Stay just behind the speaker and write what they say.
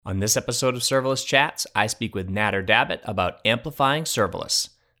On this episode of Serverless Chats, I speak with Nader Dabit about amplifying serverless.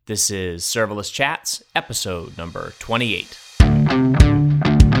 This is Serverless Chats, episode number 28.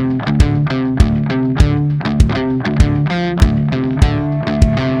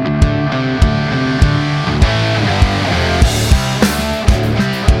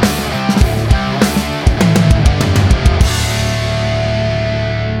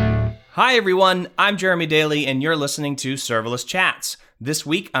 Hi everyone, I'm Jeremy Daly and you're listening to Serverless Chats. This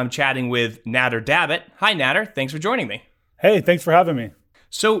week I'm chatting with Nader Dabit. Hi Nader, thanks for joining me. Hey, thanks for having me.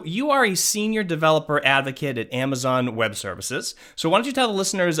 So you are a senior developer advocate at Amazon Web Services. So why don't you tell the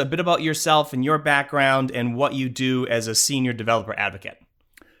listeners a bit about yourself and your background and what you do as a senior developer advocate?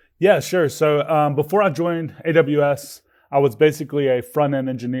 Yeah, sure. So before I joined AWS, I was basically a front-end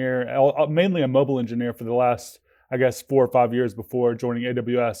engineer, mainly a mobile engineer for the last, 4 or 5 years before joining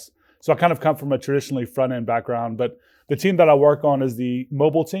AWS. So I kind of come from a traditionally front-end background, but the team that I work on is the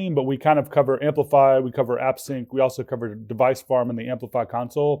mobile team, but we kind of cover Amplify, we cover AppSync, we also cover Device Farm and the Amplify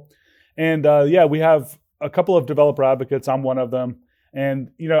console. And we have a couple of developer advocates. I'm one of them.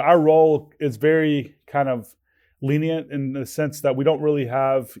 And, our role is very kind of lenient in the sense that we don't really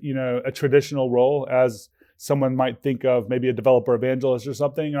have, a traditional role as someone might think of maybe a developer evangelist or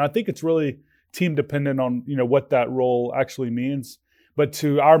something. And I think it's really team dependent on, what that role actually means. But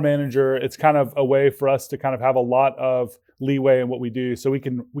to our manager, it's kind of a way for us to kind of have a lot of leeway in what we do. So we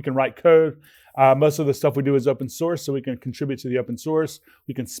can write code. Most of the stuff we do is open source, so we can contribute to the open source.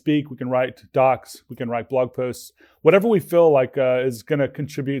 We can speak, we can write docs, we can write blog posts. Whatever we feel like is going to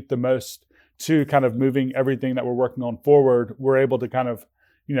contribute the most to kind of moving everything that we're working on forward, we're able to kind of,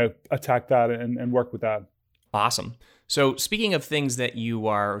 attack that and work with that. Awesome. So speaking of things that you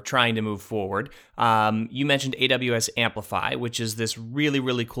are trying to move forward, you mentioned AWS Amplify, which is this really,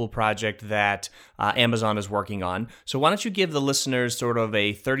 really cool project that Amazon is working on. So why don't you give the listeners sort of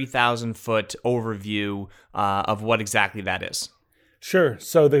a 30,000-foot overview of what exactly that is? Sure.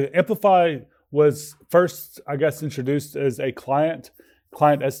 So the Amplify was first, introduced as a client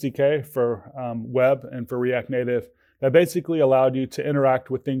SDK for web and for React Native that basically allowed you to interact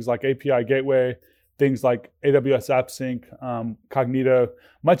with things like API Gateway, things like AWS AppSync, Cognito,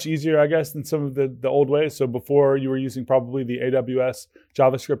 much easier, than some of the old ways. So before you were using probably the AWS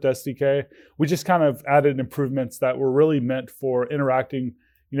JavaScript SDK, we just kind of added improvements that were really meant for interacting,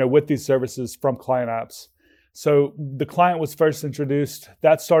 with these services from client apps. So the client was first introduced.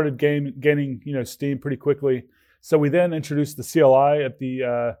 That started gaining, steam pretty quickly. So we then introduced the CLI at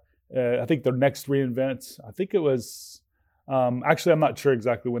the, the next reInvent. I think it was, I'm not sure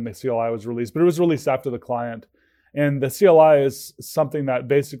exactly when the CLI was released, but it was released after the client. And the CLI is something that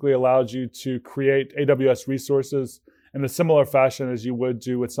basically allows you to create AWS resources in a similar fashion as you would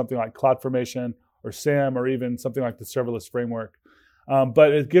do with something like CloudFormation or SAM or even something like the serverless framework.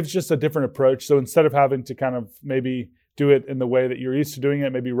 But it gives just a different approach. So instead of having to kind of maybe do it in the way that you're used to doing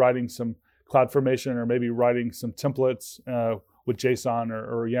it, maybe writing some CloudFormation or maybe writing some templates with JSON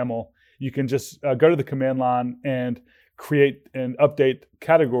or YAML, you can just go to the command line and create and update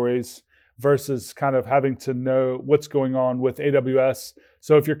categories versus kind of having to know what's going on with AWS.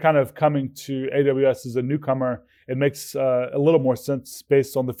 So if you're kind of coming to AWS as a newcomer, it makes a little more sense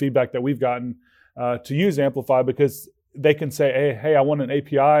based on the feedback that we've gotten to use Amplify, because they can say, hey, I want an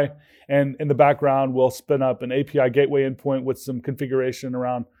API, and in the background, we'll spin up an API gateway endpoint with some configuration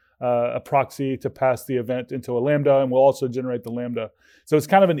around a proxy to pass the event into a Lambda, and we'll also generate the Lambda. So it's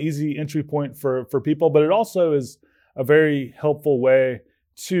kind of an easy entry point for people, but it also is a very helpful way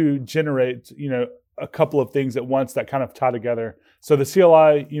to generate, a couple of things at once that kind of tie together. So the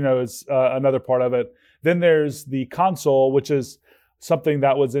CLI, is another part of it. Then there's the console, which is something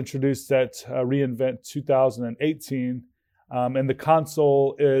that was introduced at reInvent 2018. And the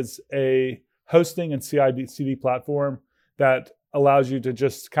console is a hosting and CI/CD platform that allows you to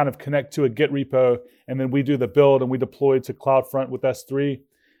just kind of connect to a Git repo, and then we do the build and we deploy to CloudFront with S3.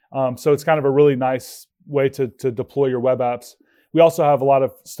 So it's kind of a really nice way to deploy your web apps. We also have a lot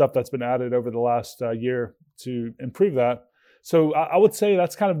of stuff that's been added over the last year to improve that. So I would say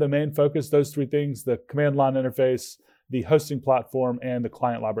that's kind of the main focus, those three things: the command line interface, the hosting platform, and the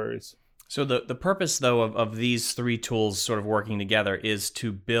client libraries. So the purpose, though, of these three tools sort of working together is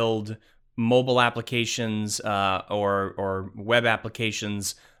to build mobile applications or web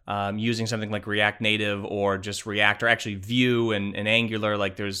applications using something like React Native or just React, or actually Vue and Angular.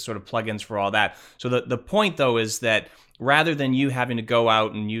 Like there's sort of plugins for all that. So the point, though, is that rather than you having to go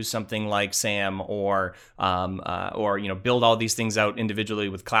out and use something like SAM or build all these things out individually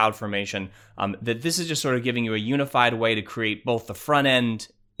with CloudFormation, that this is just sort of giving you a unified way to create both the front end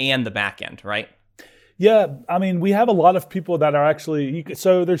and the back end, right? Yeah, I mean, we have a lot of people that are actually,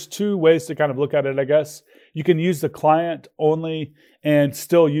 so there's two ways to kind of look at it, I guess. You can use the client only and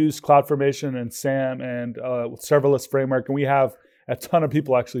still use CloudFormation and SAM and serverless framework. And we have a ton of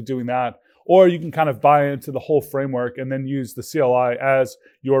people actually doing that. Or you can kind of buy into the whole framework and then use the CLI as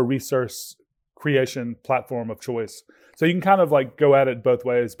your resource creation platform of choice. So you can kind of like go at it both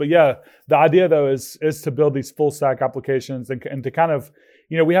ways. But yeah, the idea though is to build these full stack applications and to kind of,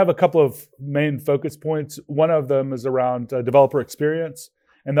 we have a couple of main focus points. One of them is around developer experience,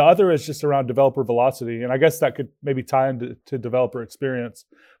 and the other is just around developer velocity. And I guess that could maybe tie into developer experience.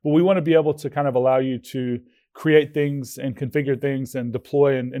 But we want to be able to kind of allow you to create things and configure things and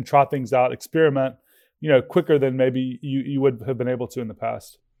deploy and try things out, experiment, quicker than maybe you would have been able to in the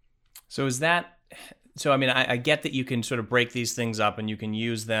past. So I mean, I get that you can sort of break these things up and you can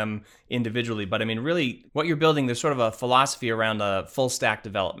use them individually, but I mean, really, what you're building, there's sort of a philosophy around a full stack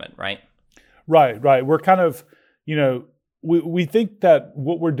development, right? Right. We're kind of, we think that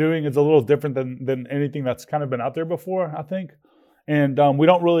what we're doing is a little different than anything that's kind of been out there before, I think. And we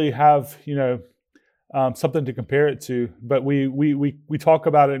don't really have, something to compare it to, but we talk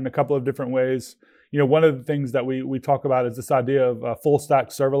about it in a couple of different ways. One of the things that we talk about is this idea of full stack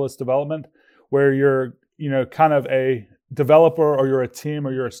serverless development, where you're, kind of a developer or you're a team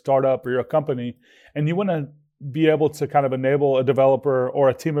or you're a startup or you're a company, and you want to be able to kind of enable a developer or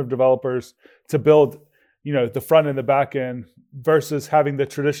a team of developers to build, the front and the back end versus having the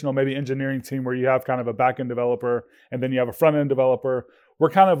traditional maybe engineering team where you have kind of a back end developer and then you have a front end developer. We're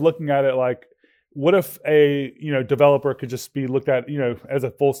kind of looking at it like, what if a developer could just be looked at as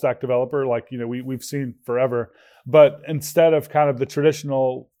a full stack developer like we've seen forever, but instead of kind of the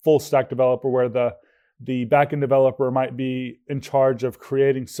traditional full stack developer where the backend developer might be in charge of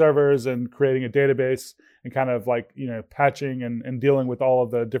creating servers and creating a database and kind of like patching and dealing with all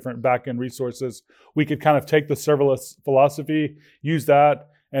of the different backend resources, we could kind of take the serverless philosophy, use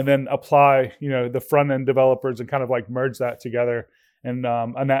that, and then apply the front end developers and kind of like merge that together. And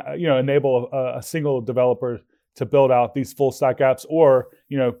enable a single developer to build out these full stack apps, or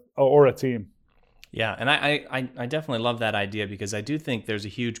a team. Yeah, and I definitely love that idea because I do think there's a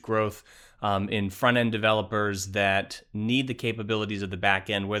huge growth in front end developers that need the capabilities of the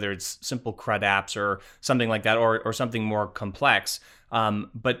back end, whether it's simple CRUD apps or something like that, or something more complex.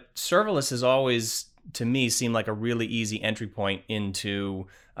 But serverless has always, to me, seemed like a really easy entry point into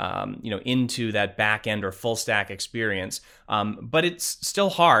that back end or full stack experience. But it's still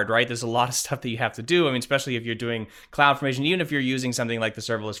hard, right? There's a lot of stuff that you have to do. I mean, especially if you're doing CloudFormation, even if you're using something like the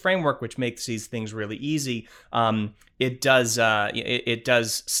serverless framework, which makes these things really easy, there's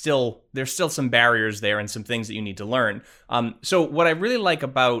still some barriers there and some things that you need to learn. So what I really like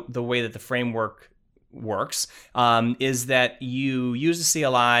about the way that the framework works is that you use the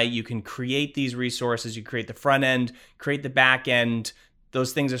CLI, you can create these resources, you create the front end, create the back end.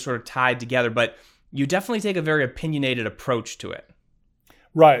 Those things are sort of tied together, but you definitely take a very opinionated approach to it.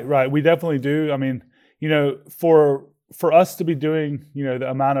 Right. We definitely do. I mean, for us to be doing, the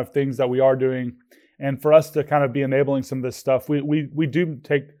amount of things that we are doing, and for us to kind of be enabling some of this stuff, we do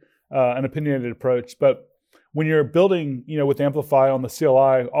take an opinionated approach. But when you're building, with Amplify on the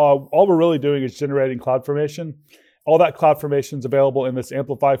CLI, all we're really doing is generating CloudFormation. All that CloudFormation is available in this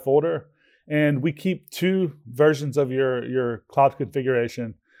Amplify folder. And we keep two versions of your cloud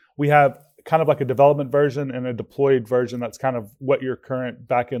configuration. We have kind of like a development version and a deployed version. That's kind of what your current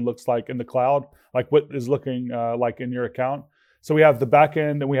backend looks like in the cloud, like what is looking like in your account. So we have the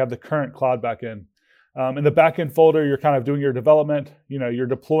backend and we have the current cloud backend. In the backend folder, you're kind of doing your development, you're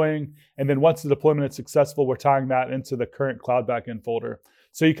deploying. And then once the deployment is successful, we're tying that into the current cloud backend folder.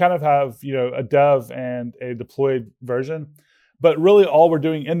 So you kind of have, a dev and a deployed version. But really all we're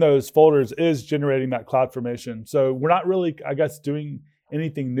doing in those folders is generating that CloudFormation. So we're not really, I guess, doing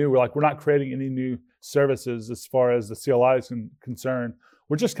anything new. We're not creating any new services as far as the CLI is concerned.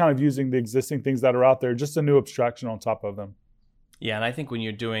 We're just kind of using the existing things that are out there, just a new abstraction on top of them. Yeah, and I think when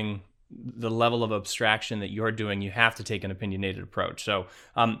you're doing the level of abstraction that you're doing, you have to take an opinionated approach. So,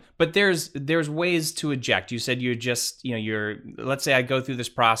 but there's ways to eject. You said you're just, let's say I go through this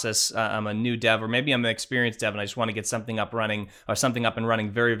process, I'm a new dev, or maybe I'm an experienced dev and I just want to get something up and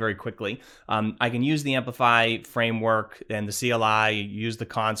running very, very quickly. I can use the Amplify framework and the CLI, use the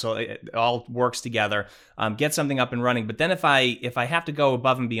console, it all works together, get something up and running. But then if I have to go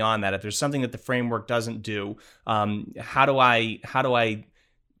above and beyond that, if there's something that the framework doesn't do, how do I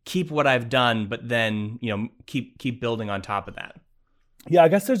keep what I've done, but then keep building on top of that? Yeah, I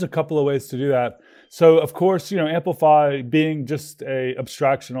guess there's a couple of ways to do that. So of course, Amplify being just a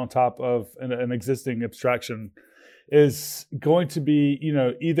abstraction on top of an existing abstraction, is going to be,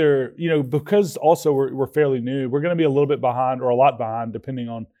 either, because also we're fairly new, we're going to be a little bit behind or a lot behind, depending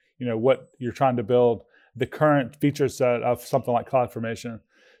on, what you're trying to build, the current feature set of something like CloudFormation.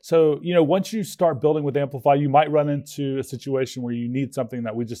 So, once you start building with Amplify, you might run into a situation where you need something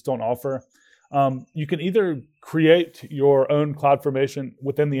that we just don't offer. You can either create your own CloudFormation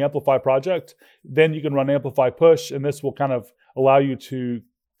within the Amplify project, then you can run Amplify Push, and this will kind of allow you to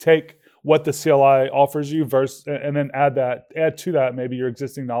take what the CLI offers you and then add to that maybe your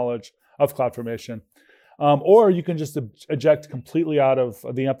existing knowledge of CloudFormation. Or you can just eject completely out of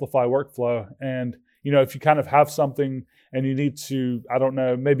the Amplify workflow. And, if you kind of have something and you need to, I don't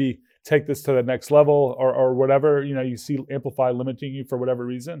know, maybe take this to the next level or whatever, you see Amplify limiting you for whatever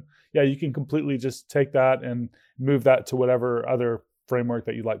reason, yeah, you can completely just take that and move that to whatever other framework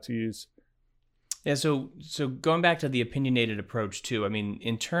that you'd like to use. Yeah, so going back to the opinionated approach too, I mean,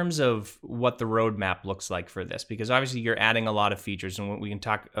 in terms of what the roadmap looks like for this, because obviously you're adding a lot of features, and we can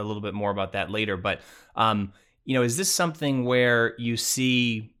talk a little bit more about that later. But is this something where you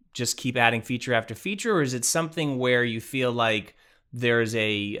see just keep adding feature after feature, or is it something where you feel like there's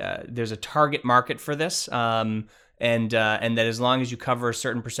a target market for this, and that as long as you cover a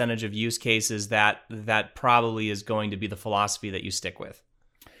certain percentage of use cases, that probably is going to be the philosophy that you stick with?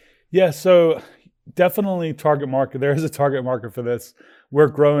 Yeah, so definitely target market. There is a target market for this. We're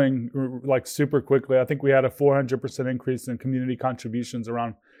growing like super quickly. I think we had a 400% increase in community contributions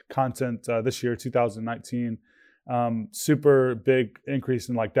around content this year, 2019. Super big increase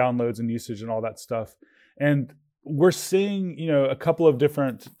in like downloads and usage and all that stuff. And we're seeing, a couple of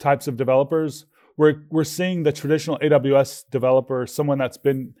different types of developers. We're seeing the traditional AWS developer, someone that's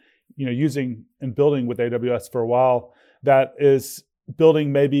been, using and building with AWS for a while, that is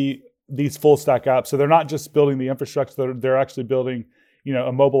building maybe these full stack apps. So they're not just building the infrastructure, they're actually building,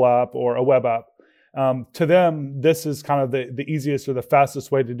 a mobile app or a web app. To them, this is kind of the easiest or the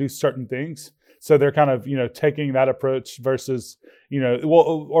fastest way to do certain things. So they're kind of, taking that approach versus,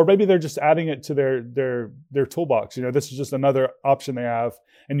 or maybe they're just adding it to their toolbox. This is just another option they have.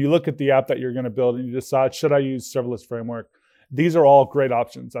 And you look at the app that you're going to build and you decide, should I use serverless framework? These are all great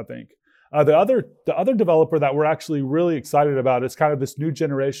options, I think. The other developer that we're actually really excited about is kind of this new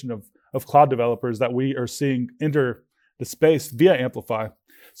generation of cloud developers that we are seeing enter the space via Amplify.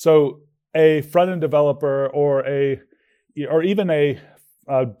 So a front-end developer or even a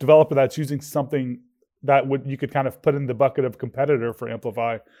developer that's using something that you could kind of put in the bucket of competitor for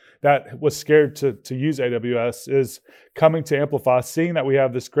Amplify, that was scared to use AWS, is coming to Amplify, seeing that we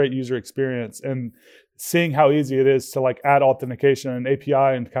have this great user experience and seeing how easy it is to like add authentication and API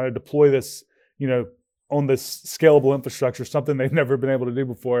and kind of deploy this, on this scalable infrastructure, something they've never been able to do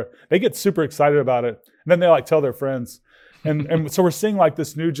before. They get super excited about it. And then they like tell their friends. And so we're seeing like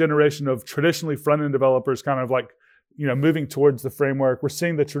this new generation of traditionally front-end developers kind of like, moving towards the framework. We're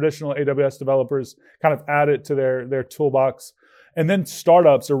seeing the traditional AWS developers kind of add it to their toolbox. And then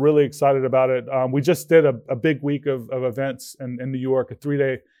startups are really excited about it. We just did a big week of events in New York, a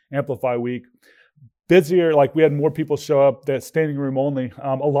 3-day Amplify week. Busier, like we had more people show up, that standing room only.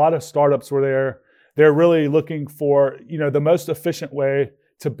 A lot of startups were there. They're really looking for, the most efficient way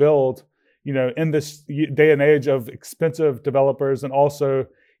to build, in this day and age of expensive developers, and also,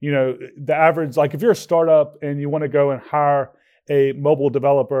 the average, like if you're a startup and you want to go and hire a mobile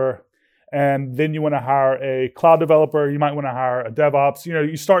developer, and then you want to hire a cloud developer, you might want to hire a DevOps,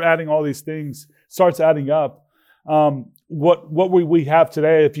 you start adding all these things, starts adding up. What we have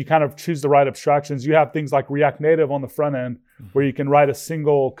today, if you kind of choose the right abstractions, you have things like React Native on the front end, where you can write a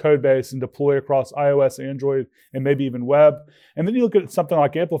single code base and deploy across iOS, Android, and maybe even web. And then you look at something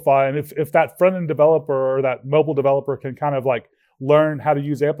like Amplify, and if that front end developer or that mobile developer can kind of like learn how to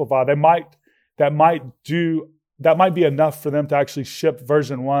use Amplify, that might be enough for them to actually ship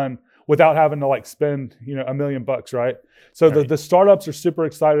version 1 without having to like spend $1 million, right? So right. The startups are super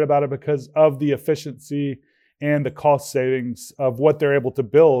excited about it because of the efficiency and the cost savings of what they're able to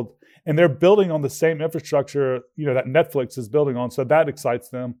build. And they're building on the same infrastructure, that Netflix is building on. So that excites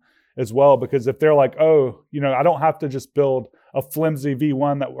them as well, because if they're like, oh, I don't have to just build a flimsy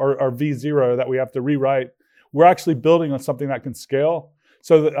V1 or V0 that we have to rewrite. We're actually building on something that can scale.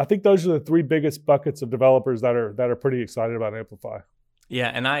 So I think those are the 3 biggest buckets of developers that are pretty excited about Amplify. Yeah,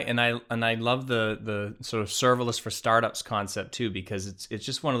 and I love the sort of serverless for startups concept too, because it's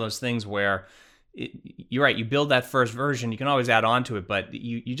just one of those things where you're right. You build that first version, you can always add on to it, but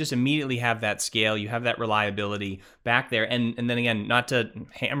you just immediately have that scale, you have that reliability back there. And then again, not to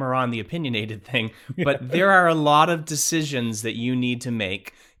hammer on the opinionated thing, but there are a lot of decisions that you need to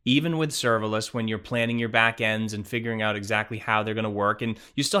make even with serverless, when you're planning your back ends and figuring out exactly how they're going to work. And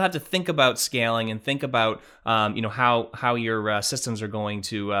you still have to think about scaling and think about how your systems are going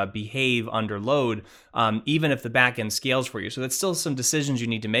to behave under load, even if the back end scales for you. So that's still some decisions you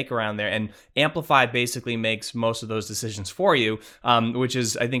need to make around there. And Amplify basically makes most of those decisions for you, which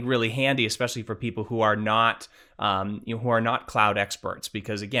is, I think, really handy, especially for people who are not cloud experts,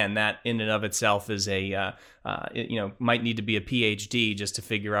 because again, that in and of itself is might need to be a PhD just to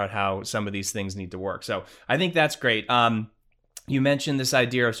figure out how some of these things need to work. So I think that's great. You mentioned this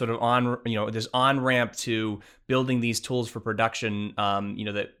idea of sort of this on-ramp to building these tools for production,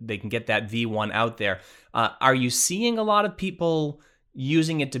 that they can get that V1 out there. Are you seeing a lot of people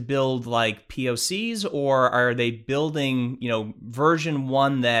using it to build like POCs, or are they building, version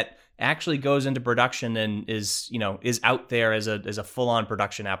 1 that actually goes into production and is out there as a full-on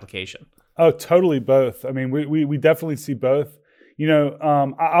production application? Oh, totally both. I mean, we definitely see both.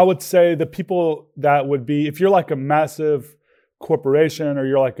 I would say the people that would be, if you're like a massive corporation or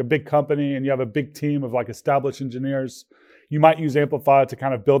you're like a big company and you have a big team of like established engineers, you might use Amplify to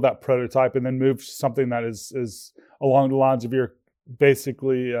kind of build that prototype and then move to something that is along the lines of your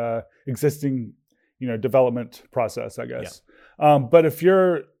basically existing, development process, I guess. Yeah. But if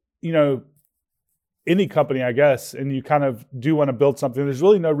you're, any company, I guess, and you kind of do want to build something, there's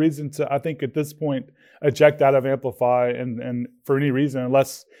really no reason to, I think at this point, eject out of Amplify and for any reason,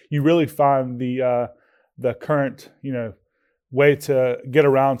 unless you really find the current, way to get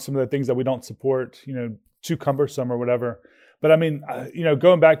around some of the things that we don't support, too cumbersome or whatever. But I mean,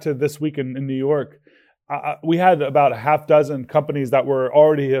 going back to this week in New York, we had about a half dozen companies that were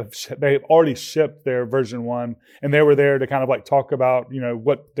they've already shipped their version 1, and they were there to kind of like talk about,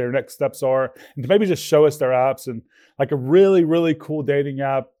 what their next steps are, and to maybe just show us their apps. And like a really, really cool dating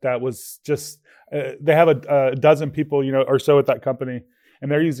app that was just, they have a dozen people, or so at that company, and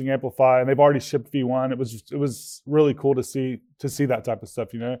they're using Amplify, and they've already shipped V1. It was really cool to see that type of stuff,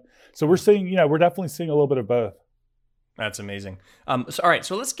 So we're seeing, we're definitely seeing a little bit of both. That's amazing. All right,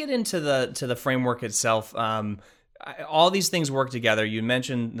 so let's get into the framework itself. All these things work together. You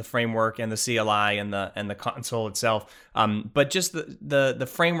mentioned the framework and the CLI and the console itself, but just the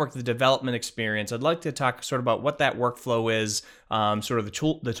framework, the development experience. I'd like to talk sort of about what that workflow is, sort of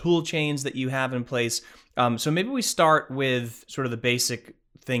the tool chains that you have in place. So maybe we start with sort of the basic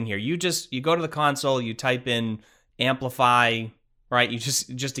thing here. You go to the console, you type in Amplify, right? You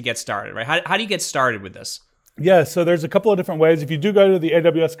just to get started, right? How do you get started with this? Yeah, so there's a couple of different ways. If you do go to the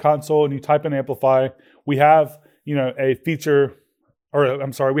AWS console and you type in Amplify, we have, a feature,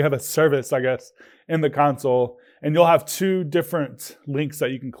 we have a service, I guess, in the console, and you'll have 2 different links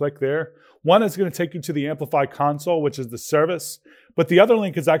that you can click there. One is going to take you to the Amplify console, which is the service, but the other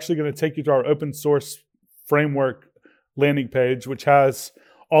link is actually going to take you to our open source framework landing page, which has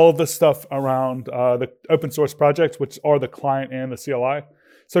all of the stuff around the open source projects, which are the client and the CLI.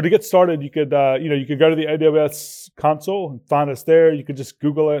 So to get started, you could go to the AWS console and find us there. You could just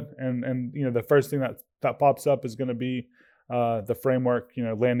Google it, and the first thing that pops up is going to be the framework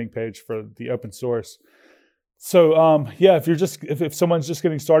landing page for the open source. So if someone's just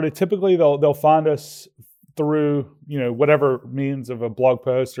getting started, typically they'll find us through whatever means of a blog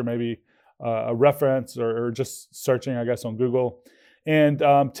post or maybe a reference or just searching, I guess, on Google, and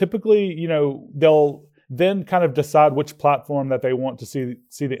typically they'll then kind of decide which platform that they want to see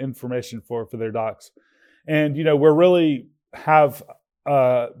the information for their docs. And, we're really have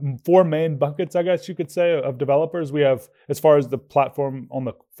 4 main buckets, I guess you could say, of developers. We have, as far as the platform on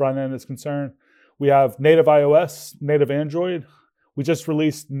the front end is concerned, we have native iOS, native Android. We just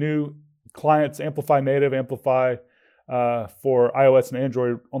released new clients, Amplify Native, Amplify for iOS and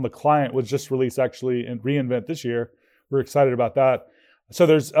Android on the client was just released actually in reInvent this year. We're excited about that. So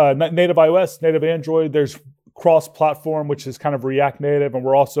there's native iOS, native Android. There's cross-platform, which is kind of React Native, and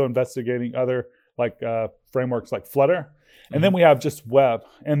we're also investigating other frameworks like Flutter. And then we have just web,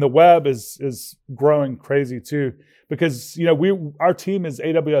 and the web is growing crazy too, because our team is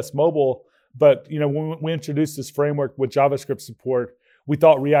AWS mobile, but when we introduced this framework with JavaScript support, we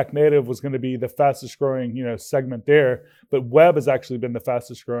thought React Native was going to be the fastest growing segment there, but web has actually been the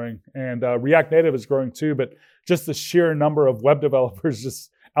fastest growing, and React Native is growing too, but just the sheer number of web developers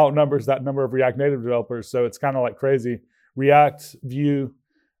just outnumbers that number of React Native developers. So it's kind of like crazy. React, Vue,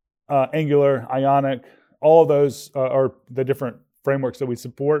 Angular, Ionic, all of those are the different frameworks that we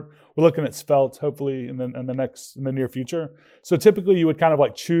support. We're looking at Svelte, hopefully in the near future. So typically you would kind of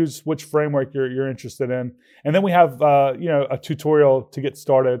like choose which framework you're interested in. And then we have a tutorial to get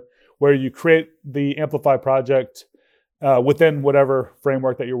started where you create the Amplify project within whatever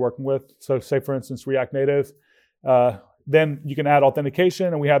framework that you're working with. So say for instance, React Native. then you can add authentication,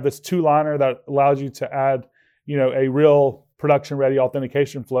 and we have this 2-liner that allows you to add, a real production-ready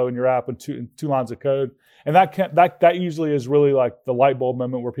authentication flow in your app in two lines of code. And that usually is really like the light bulb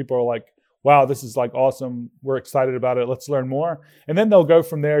moment where people are like, wow, this is like awesome. We're excited about it. Let's learn more. And then they'll go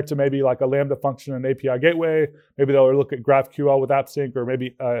from there to maybe like a Lambda function and API gateway. Maybe they'll look at GraphQL with AppSync, or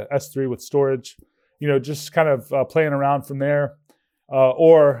maybe S3 with storage, just kind of playing around from there.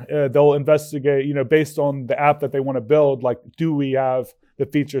 Or they'll investigate, based on the app that they want to build, like, do we have the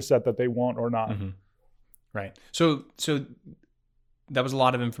feature set that they want or not? Mm-hmm. Right. So that was a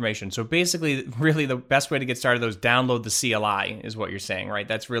lot of information. So basically, really the best way to get started is download the CLI is what you're saying, right?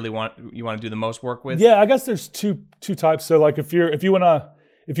 That's really what you want to do the most work with? Yeah, I guess there's two types. So like if you want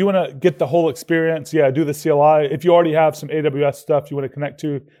to get the whole experience, yeah, do the CLI. If you already have some AWS stuff you want to connect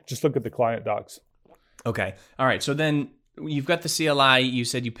to, just look at the client docs. Okay. All right. So then you've got the CLI. You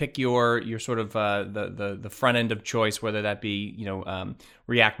said you pick your sort of the front end of choice, whether that be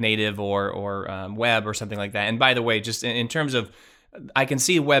React Native or web or something like that. And by the way, just in terms of, I can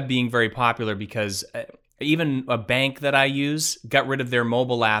see web being very popular because even a bank that I use got rid of their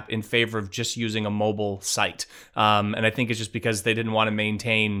mobile app in favor of just using a mobile site. And I think it's just because they didn't want to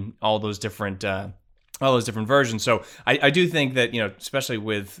maintain all those different versions. So I do think that, especially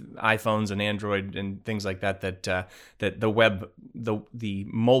with iPhones and Android and things like that, that the web, the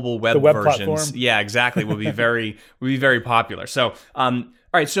mobile web versions, platform. Yeah, exactly, will be very popular. So,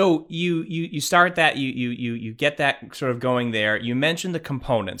 all right, so you start that, you get that sort of going there. You mentioned the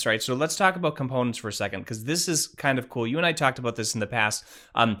components, right? So let's talk about components for a second, because this is kind of cool. You and I talked about this in the past.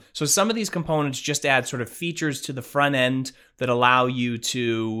 So some of these components just add sort of features to the front end that allow you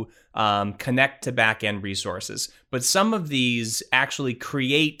to connect to back-end resources. But some of these actually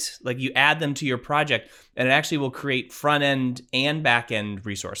create, like, you add them to your project, and it actually will create front-end and back-end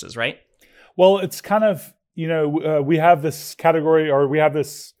resources, right? Well, it's kind of, we have this category, or we have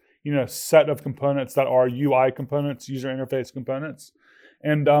this, set of components that are UI components, user interface components.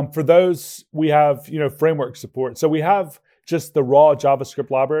 And for those, we have, framework support. So we have just the raw JavaScript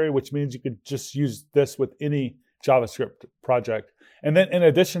library, which means you could just use this with any JavaScript project. And then in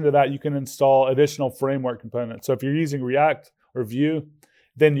addition to that, you can install additional framework components. So if you're using React or Vue,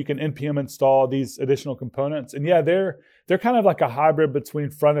 then you can npm install these additional components. And yeah, they're kind of like a hybrid between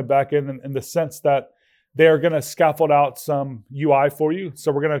front and back end in the sense that they're going to scaffold out some UI for you.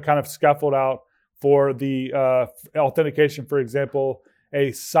 So we're going to kind of scaffold out for the authentication, for example,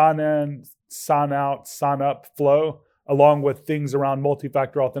 a sign in, sign out, sign up flow, along with things around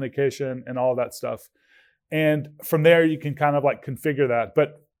multi-factor authentication and all that stuff. And from there, you can kind of like configure that.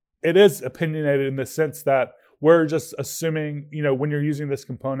 But it is opinionated in the sense that we're just assuming, when you're using this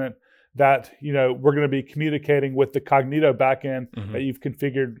component, that, we're going to be communicating with the Cognito backend that you've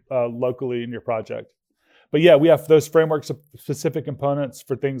configured locally in your project. But yeah, we have those framework-specific components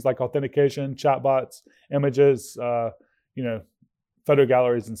for things like authentication, chatbots, images, photo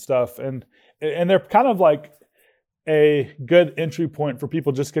galleries and stuff. And they're kind of like a good entry point for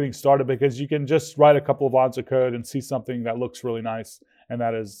people just getting started, because you can just write a couple of lines of code and see something that looks really nice and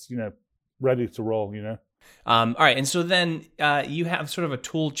that is, ready to roll, All right, and so then you have sort of a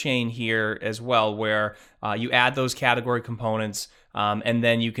tool chain here as well, where you add those category components, and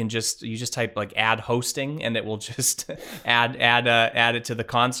then you just type like add hosting, and it will just add it to the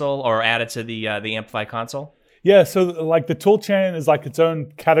console, or add it to the Amplify console. Yeah, so like the tool chain is like its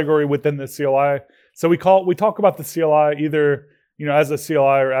own category within the CLI. So we talk about the CLI either as a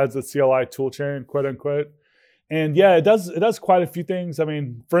CLI or as a CLI tool chain, quote unquote. And yeah, it does quite a few things. I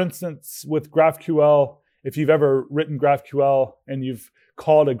mean, for instance, with GraphQL, if you've ever written GraphQL and you've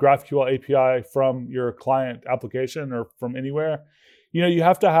called a GraphQL API from your client application or from anywhere, you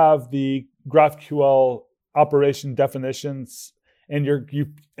have to have the GraphQL operation definitions. And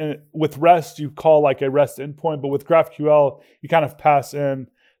with REST, you call like a REST endpoint, but with GraphQL, you kind of pass in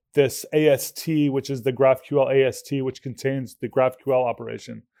this AST, which is the GraphQL AST, which contains the GraphQL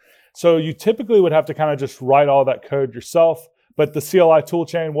operation. So you typically would have to kind of just write all that code yourself. But the CLI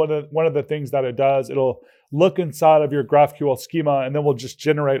toolchain, one of the things that it does, it'll look inside of your GraphQL schema, and then we'll just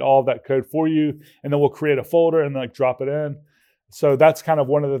generate all of that code for you, and then we'll create a folder and like drop it in. So that's kind of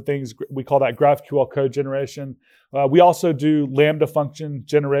one of the things we call that GraphQL code generation. We also do Lambda function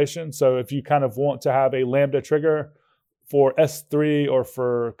generation. So if you kind of want to have a Lambda trigger for S3 or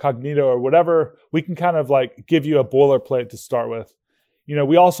for Cognito or whatever, we can kind of like give you a boilerplate to start with.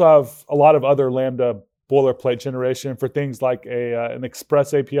 We also have a lot of other Lambda boilerplate generation for things like an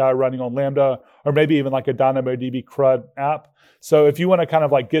Express API running on Lambda, or maybe even like a DynamoDB CRUD app. So if you want to kind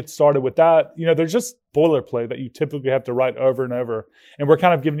of like get started with that, there's just boilerplate that you typically have to write over and over. And we're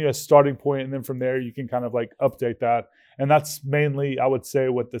kind of giving you a starting point, and then from there you can kind of like update that And that's mainly, I would say,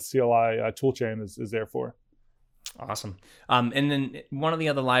 what the CLI toolchain is there for. Awesome. And then one of the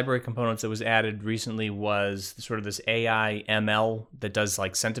other library components that was added recently was sort of this AI ML that does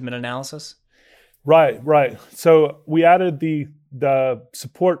like sentiment analysis. Right. So we added the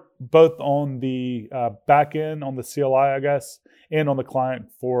support both on the back end, on the CLI, I guess, and on the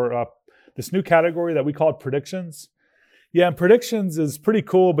client for this new category that we called predictions. Yeah, and predictions is pretty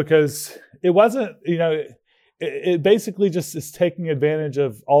cool because it wasn't, it basically just is taking advantage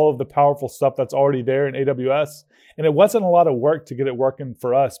of all of the powerful stuff that's already there in AWS. And it wasn't a lot of work to get it working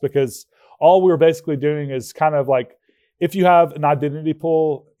for us, because all we were basically doing is kind of like, if you have an identity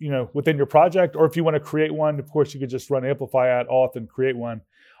pool, within your project, or if you want to create one, of course, you could just run amplify at auth and create one.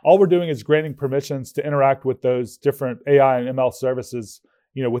 All we're doing is granting permissions to interact with those different AI and ML services,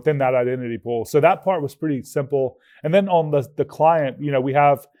 within that identity pool. So that part was pretty simple. And then on the client, we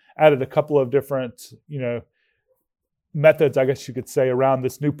have added a couple of different, methods, I guess you could say, around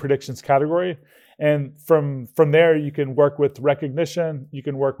this new predictions category. And from there, you can work with recognition, you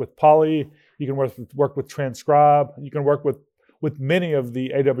can work with Poly, you can work with transcribe, you can work with many of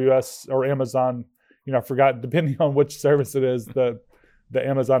the AWS or Amazon, I forgot, depending on which service it is, the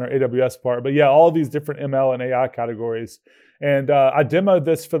Amazon or AWS part. But yeah, all these different ML and AI categories. And I demoed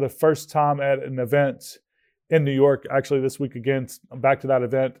this for the first time at an event in New York, actually this week again. I'm back to that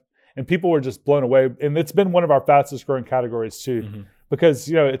event. And people were just blown away. And it's been one of our fastest growing categories too, because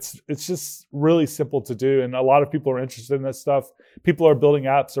it's just really simple to do. And a lot of people are interested in this stuff. People are building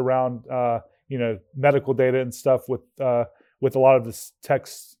apps around medical data and stuff with a lot of this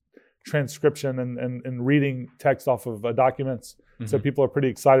text transcription and reading text off of documents. So people are pretty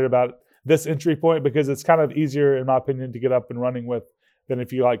excited about this entry point, because it's kind of easier, in my opinion, to get up and running with than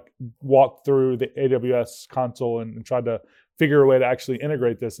if you walk through the AWS console and try to figure a way to actually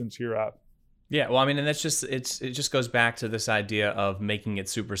integrate this into your app. Yeah, well, I mean, and that's just it just goes back to this idea of making it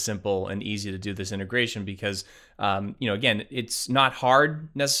super simple and easy to do this integration, because again, it's not hard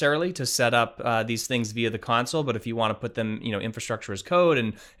necessarily to set up these things via the console, but if you want to put them, infrastructure as code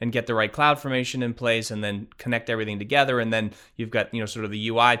and get the right cloud formation in place and then connect everything together, and then you've got sort of the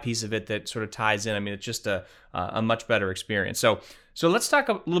UI piece of it that sort of ties in. I mean, it's just a much better experience. So let's talk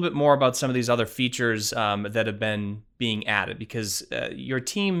a little bit more about some of these other features that have been being added, because your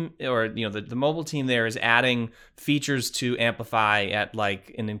team, or the mobile team there, is adding features to Amplify at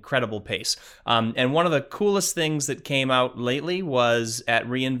like an incredible pace. And one of the coolest things that came out lately was at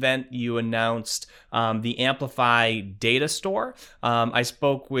reInvent, you announced the Amplify Data Store. I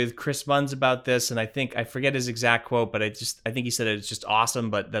spoke with Chris Munns about this, and I forget his exact quote, but I think he said it's just awesome,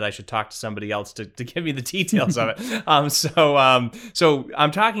 but that I should talk to somebody else to give me the details of it. So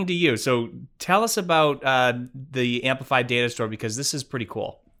I'm talking to you. So tell us about the Amplify Data Store, because this is pretty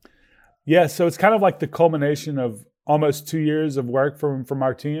cool. Yeah, so it's kind of like the culmination of almost 2 years of work from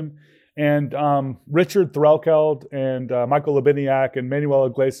our team. And Richard Threlkeld and Michael Labiniak and Manuel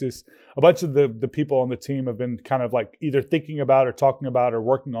Iglesias, a bunch of the people on the team have been kind of like either thinking about or talking about or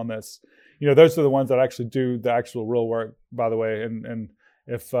working on this. Those are the ones that actually do the actual real work, by the way. And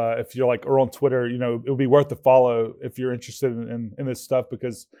if you're or on Twitter, it would be worth the follow if you're interested in this stuff,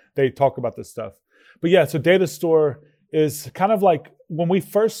 because they talk about this stuff. But yeah, so Data Store is kind of like when we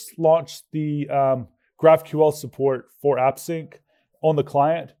first launched the GraphQL support for AppSync on the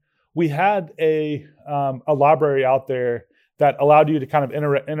client, we had a library out there that allowed you to kind of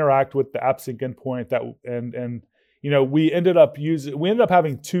interact with the AppSync endpoint. We ended up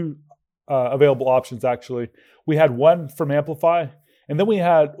having two available options actually. We had one from Amplify, and then we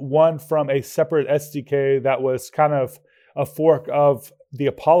had one from a separate SDK that was kind of a fork of the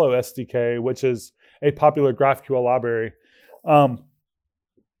Apollo SDK, which is a popular GraphQL library.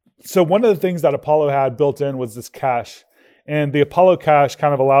 So one of the things that Apollo had built in was this cache. And the Apollo cache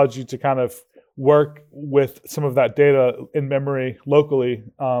kind of allows you to kind of work with some of that data in memory locally.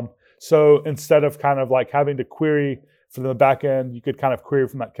 So instead of kind of like having to query from the back end, you could kind of query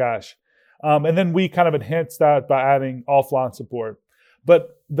from that cache. And then we kind of enhanced that by adding offline support.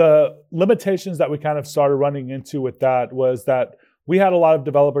 But the limitations that we kind of started running into with that was that we had a lot of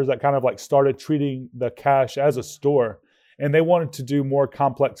developers that kind of like started treating the cache as a store, and they wanted to do more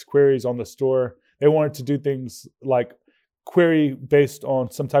complex queries on the store. They wanted to do things like query based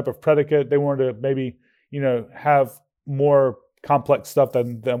on some type of predicate. They wanted to maybe, have more complex stuff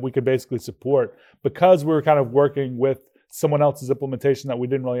than we could basically support, because we were kind of working with someone else's implementation that we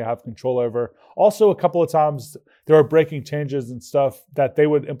didn't really have control over. Also, a couple of times there were breaking changes and stuff that they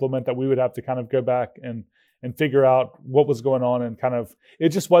would implement that we would have to kind of go back and figure out what was going on, and kind of, it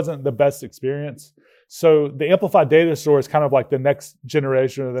just wasn't the best experience. So the Amplify Data Store is kind of like the next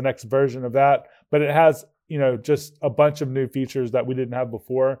generation or the next version of that, but it has just a bunch of new features that we didn't have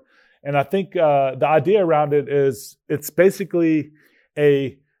before. And I think the idea around it is it's basically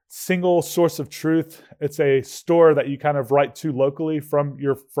a single source of truth. It's a store that you kind of write to locally from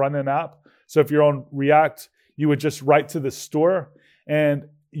your front end app. So if you're on React, you would just write to the store, and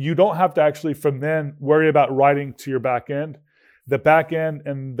you don't have to actually from then worry about writing to your back end. The back end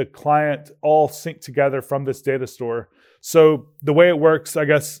and the client all sync together from this data store. So the way it works, I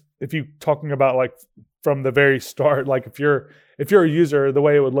guess, if you're talking about like from the very start, like if you're a user, the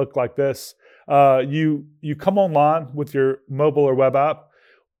way it would look like this, you come online with your mobile or web app,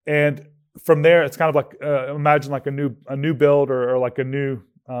 and from there it's kind of like imagine like a new build or like a new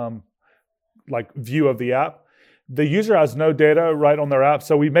like view of the app. The user has no data right on their app,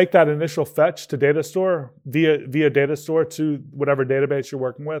 so we make that initial fetch to data store via data store to whatever database you're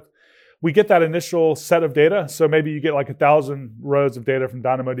working with. We get that initial set of data, so maybe you get like 1,000 rows of data from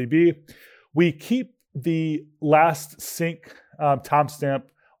DynamoDB. We keep the last sync timestamp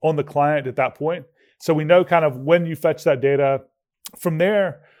on the client at that point, so we know kind of when you fetch that data. From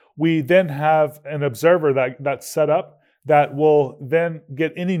there, we then have an observer that's set up that will then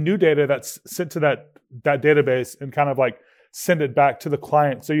get any new data that's sent to that database and kind of like send it back to the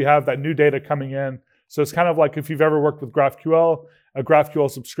client. So you have that new data coming in. So it's kind of like if you've ever worked with GraphQL, a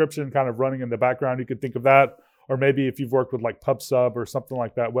GraphQL subscription kind of running in the background, you could think of that. Or maybe if you've worked with like PubSub or something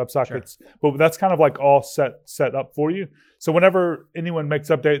like that, WebSockets. Sure. But that's kind of like all set up for you. So whenever anyone makes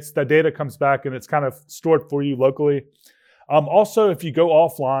updates, that data comes back and it's kind of stored for you locally. Also, if you go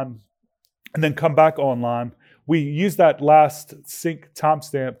offline and then come back online, we use that last sync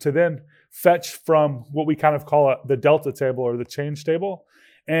timestamp to then fetch from what we kind of call the delta table or the change table.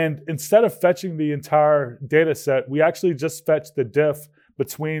 And instead of fetching the entire data set, we actually just fetch the diff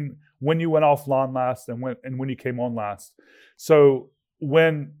between when you went offline last and when you came on last. So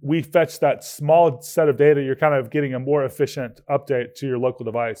when we fetch that small set of data, you're kind of getting a more efficient update to your local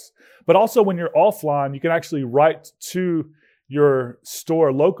device. But also when you're offline, you can actually write to your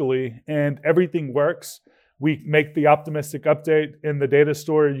store locally and everything works. We make the optimistic update in the data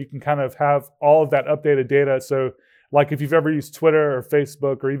store. You can kind of have all of that updated data. So like if you've ever used Twitter or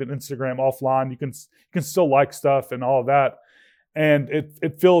Facebook or even Instagram offline, you can still like stuff and all of that. And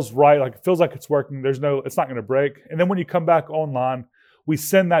it feels right. Like it feels like it's working. It's not going to break. And then when you come back online, we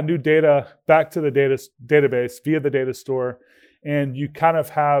send that new data back to the database via the data store. And you kind of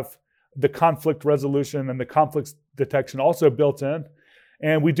have the conflict resolution and the conflict detection also built in.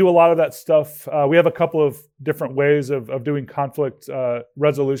 And we do a lot of that stuff. We have a couple of different ways of doing conflict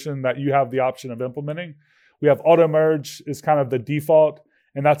resolution that you have the option of implementing. We have auto merge is kind of the default,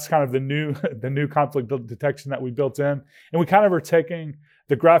 and that's kind of the new conflict detection that we built in. And we kind of are taking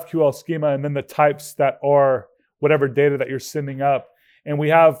the GraphQL schema and then the types that are whatever data that you're sending up. And we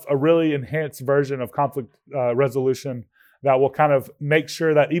have a really enhanced version of conflict resolution that will kind of make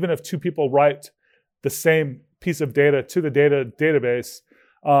sure that even if two people write the same piece of data to the database,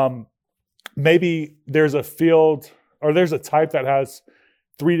 maybe there's a field or there's a type that has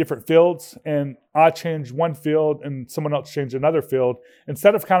 3 different fields, and I change one field and someone else changed another field.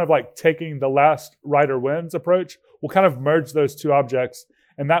 Instead of kind of like taking the last writer wins approach, we'll kind of merge those 2 objects,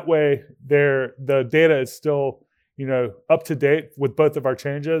 and that way the data is still up to date with both of our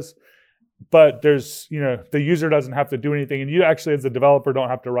changes. But there's the user doesn't have to do anything, and you actually as a developer don't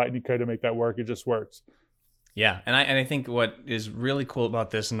have to write any code to make that work. It just works. Yeah, and I think what is really cool about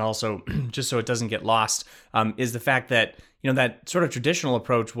this, and also just so it doesn't get lost, is the fact that that sort of traditional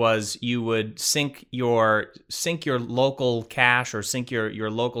approach was you would sync your local cache or sync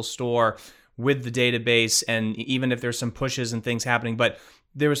your local store with the database, and even if there's some pushes and things happening, but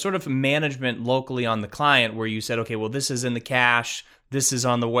there was sort of management locally on the client where you said, okay, well, this is in the cache, this is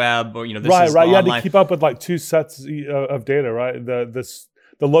on the web, or this is online. You had to keep up with like 2 sets of data, right?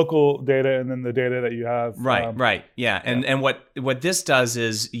 The local data and then the data that you have. Right. Yeah. And what this does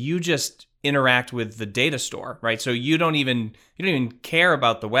is you just interact with the data store, right? So you don't even care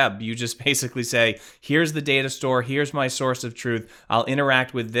about the web. You just basically say, here's the data store, here's my source of truth. I'll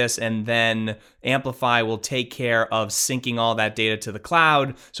interact with this, and then Amplify will take care of syncing all that data to the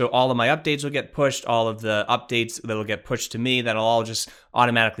cloud. So all of my updates will get pushed, all of the updates that will get pushed to me, that'll all just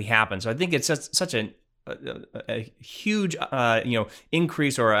automatically happen. So I think it's such a huge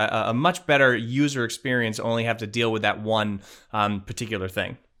increase or a much better user experience, only have to deal with that one particular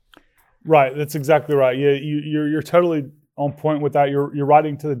thing. Right, that's exactly right. Yeah, you're totally on point with that. You're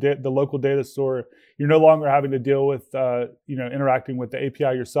writing to the local data store. You're no longer having to deal with interacting with the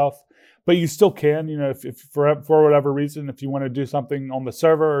API yourself, but you still can. If for whatever reason, if you want to do something on the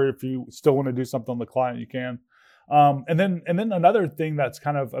server, or if you still want to do something on the client, you can. And then another thing that's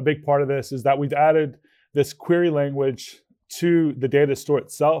kind of a big part of this is that we've added this query language to the data store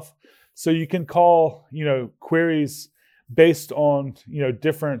itself. So you can call, queries based on,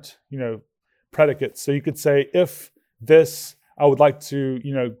 different, predicates. So you could say, if this, I would like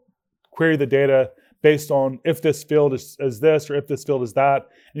to, query the data based on if this field is this or if this field is that.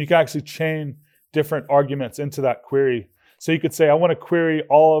 And you can actually chain different arguments into that query. So you could say, I want to query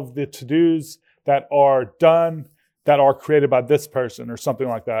all of the to-dos that are done that are created by this person or something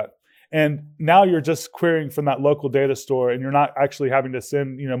like that. And now you're just querying from that local data store, and you're not actually having to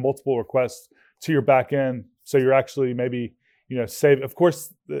send, multiple requests to your back end. So you're actually maybe, save. Of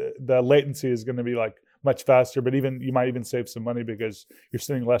course, the latency is going to be like much faster, but you might even save some money because you're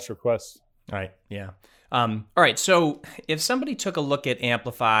sending less requests. All right. Yeah. All right. So if somebody took a look at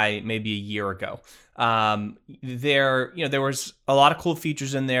Amplify maybe a year ago, there was a lot of cool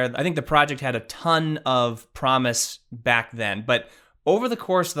features in there. I think the project had a ton of promise back then, but over the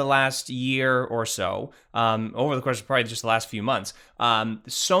course of the last year or so, over the course of probably just the last few months,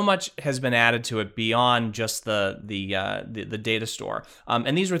 so much has been added to it beyond just the data store.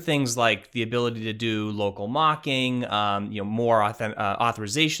 And these were things like the ability to do local mocking, more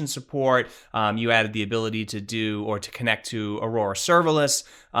authorization support. You added the ability to do or to connect to Aurora Serverless,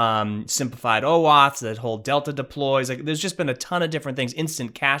 simplified OAuths that hold Delta deploys. Like, there's just been a ton of different things,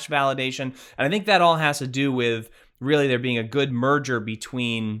 instant cache validation, and I think that all has to do with really there being a good merger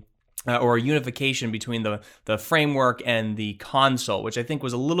between or a unification between the framework and the console, which I think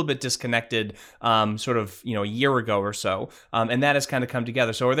was a little bit disconnected sort of a year ago or so, and that has kind of come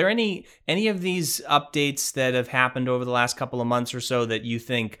together. So are there any of these updates that have happened over the last couple of months or so that you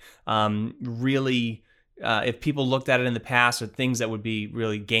think really, if people looked at it in the past, are things that would be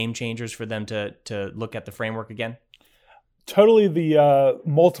really game changers for them to look at the framework again? Totally. The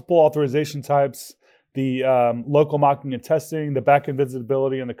multiple authorization types, the local mocking and testing, the backend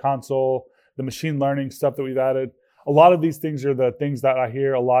visibility in the console, the machine learning stuff that we've added. A lot of these things are the things that I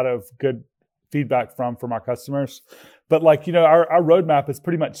hear a lot of good feedback from our customers. But our roadmap is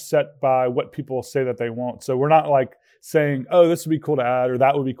pretty much set by what people say that they want. So we're not like saying, oh, this would be cool to add or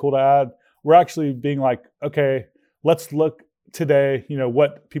that would be cool to add. We're actually being like, okay, let's look today,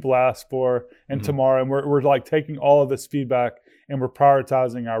 what people ask for, and tomorrow. And we're like taking all of this feedback and we're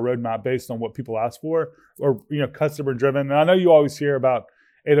prioritizing our roadmap based on what people ask for, or customer driven. And I know you always hear about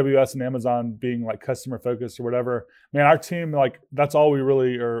AWS and Amazon being like customer focused or whatever. Man, our team, like, that's all we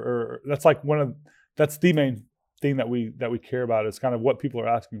really are. That's like that's the main thing that we care about, is kind of what people are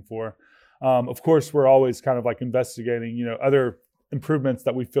asking for. Of course, we're always kind of like investigating, other improvements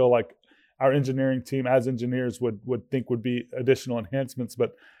that we feel like our engineering team as engineers would think would be additional enhancements.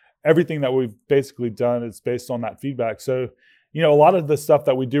 But everything that we've basically done is based on that feedback. So, a lot of the stuff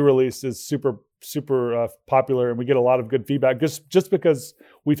that we do release is super popular, and we get a lot of good feedback just because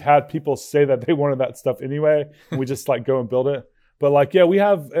we've had people say that they wanted that stuff anyway, and we just like go and build it. But we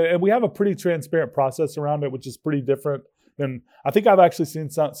have a pretty transparent process around it, which is pretty different than, I think I've actually seen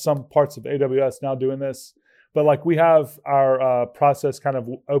some parts of AWS now doing this. But we have our process kind of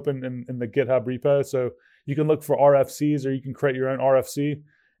open in the GitHub repo, so you can look for RFCs, or you can create your own RFC,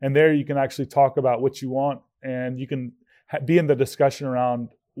 and there you can actually talk about what you want, and you can be in the discussion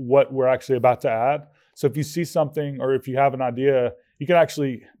around what we're actually about to add. So if you see something, or if you have an idea, you can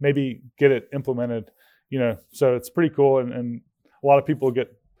actually maybe get it implemented. So it's pretty cool, and a lot of people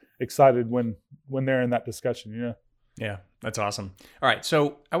get excited when they're in that discussion. Yeah, that's awesome. All right,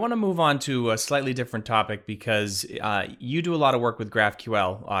 so I want to move on to a slightly different topic, because you do a lot of work with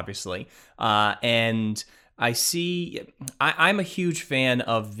GraphQL, obviously, and I'm a huge fan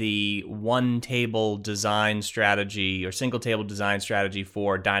of the one table design strategy, or single table design strategy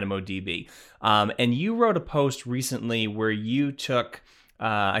for DynamoDB. And you wrote a post recently where you took,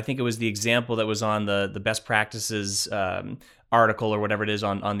 I think it was the example that was on the best practices article or whatever it is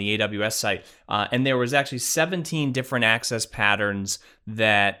on the AWS site. And there was actually 17 different access patterns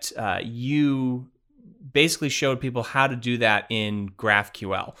that you basically showed people how to do that in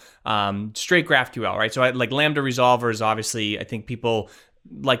GraphQL, straight GraphQL, right? So like Lambda resolvers, obviously, I think people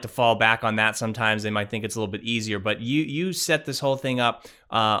like to fall back on that sometimes. They might think it's a little bit easier, but you set this whole thing up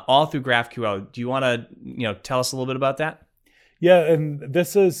all through GraphQL. Do you want to tell us a little bit about that? Yeah, and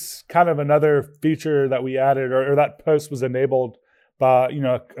this is kind of another feature that we added, or that post was enabled by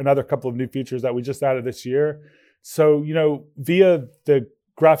another couple of new features that we just added this year. So via the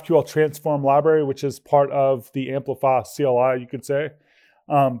GraphQL transform library, which is part of the Amplify CLI, you could say,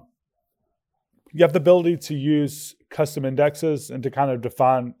 you have the ability to use custom indexes and to kind of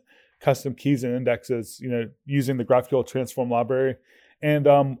define custom keys and indexes, using the GraphQL transform library. And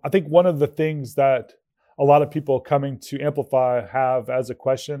I think one of the things that a lot of people coming to Amplify have as a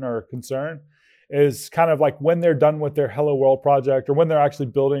question or concern is kind of like when they're done with their Hello World project or when they're actually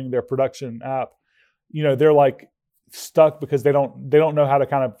building their production app, they're like stuck because they don't know how to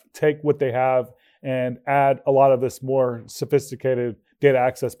kind of take what they have and add a lot of this more sophisticated data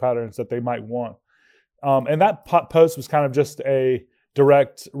access patterns that they might want. And that post was kind of just a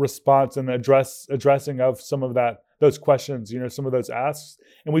direct response and addressing of some of those questions, some of those asks.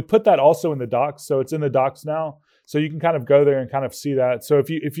 And we put that also in the docs. So it's in the docs now. So you can kind of go there and kind of see that. So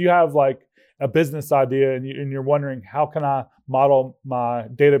if you have like a business idea and you're wondering, how can I model my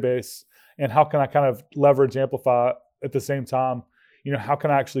database and how can I kind of leverage Amplify at the same time? How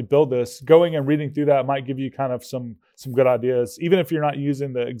can I actually build this? Going and reading through that might give you kind of some good ideas, even if you're not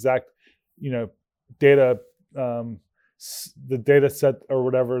using the exact, data, the data set or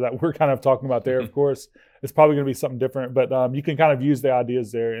whatever that we're kind of talking about there. Of course, it's probably going to be something different, but you can kind of use the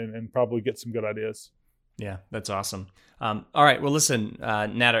ideas there and probably get some good ideas. Yeah, that's awesome. All right. Well, listen,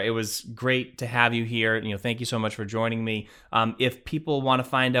 Nader, it was great to have you here. Thank you so much for joining me. If people want to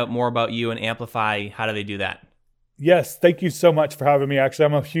find out more about you and Amplify, how do they do that? Yes, thank you so much for having me. Actually,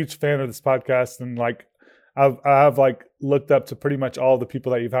 I'm a huge fan of this podcast, and I've looked up to pretty much all the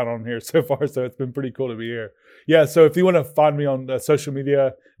people that you've had on here so far. So it's been pretty cool to be here. Yeah. So if you want to find me on social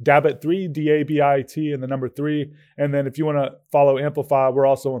media, Dabit3, DABIT, and the number 3. And then if you want to follow Amplify, we're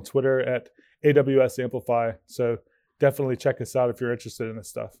also on Twitter at AWS Amplify. So definitely check us out if you're interested in this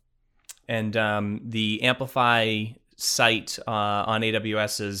stuff. And the Amplify site on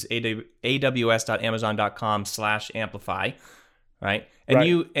AWS is aws.amazon.com/amplify, right? And right.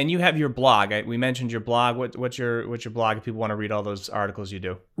 you have your blog. We mentioned your blog. What's your blog if people want to read all those articles you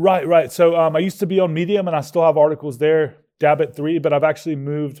do? Right. So I used to be on Medium, and I still have articles there, Dabit3, but I've actually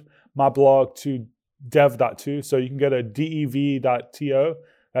moved my blog to dev.to. So you can go to dev.to.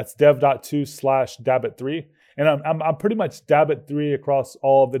 That's dev.to/Dabit3. And I'm pretty much Dabit3 across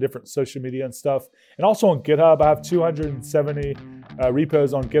all of the different social media and stuff. And also on GitHub, I have 270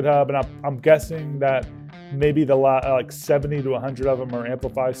 repos on GitHub. And I'm guessing that maybe the 70 to 100 of them are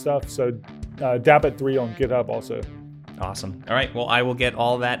Amplify stuff. So Dabit3 on GitHub also. Awesome. All right. Well, I will get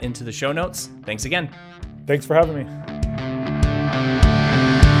all that into the show notes. Thanks again. Thanks for having me.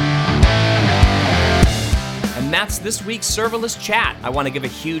 And that's this week's Serverless Chat. I want to give a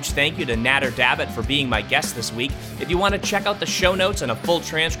huge thank you to Nader Dabit for being my guest this week. If you want to check out the show notes and a full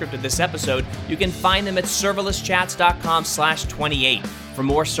transcript of this episode, you can find them at serverlesschats.com/28. For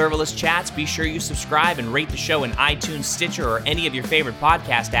more Serverless Chats, be sure you subscribe and rate the show in iTunes, Stitcher, or any of your favorite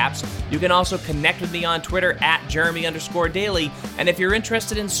podcast apps. You can also connect with me on Twitter at Jeremy_Daily. And if you're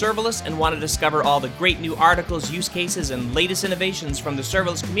interested in serverless and want to discover all the great new articles, use cases, and latest innovations from the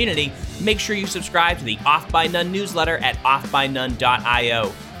serverless community, make sure you subscribe to the Off by None newsletter at offbynone.io.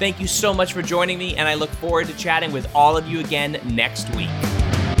 Thank you so much for joining me, and I look forward to chatting with all of you again next week.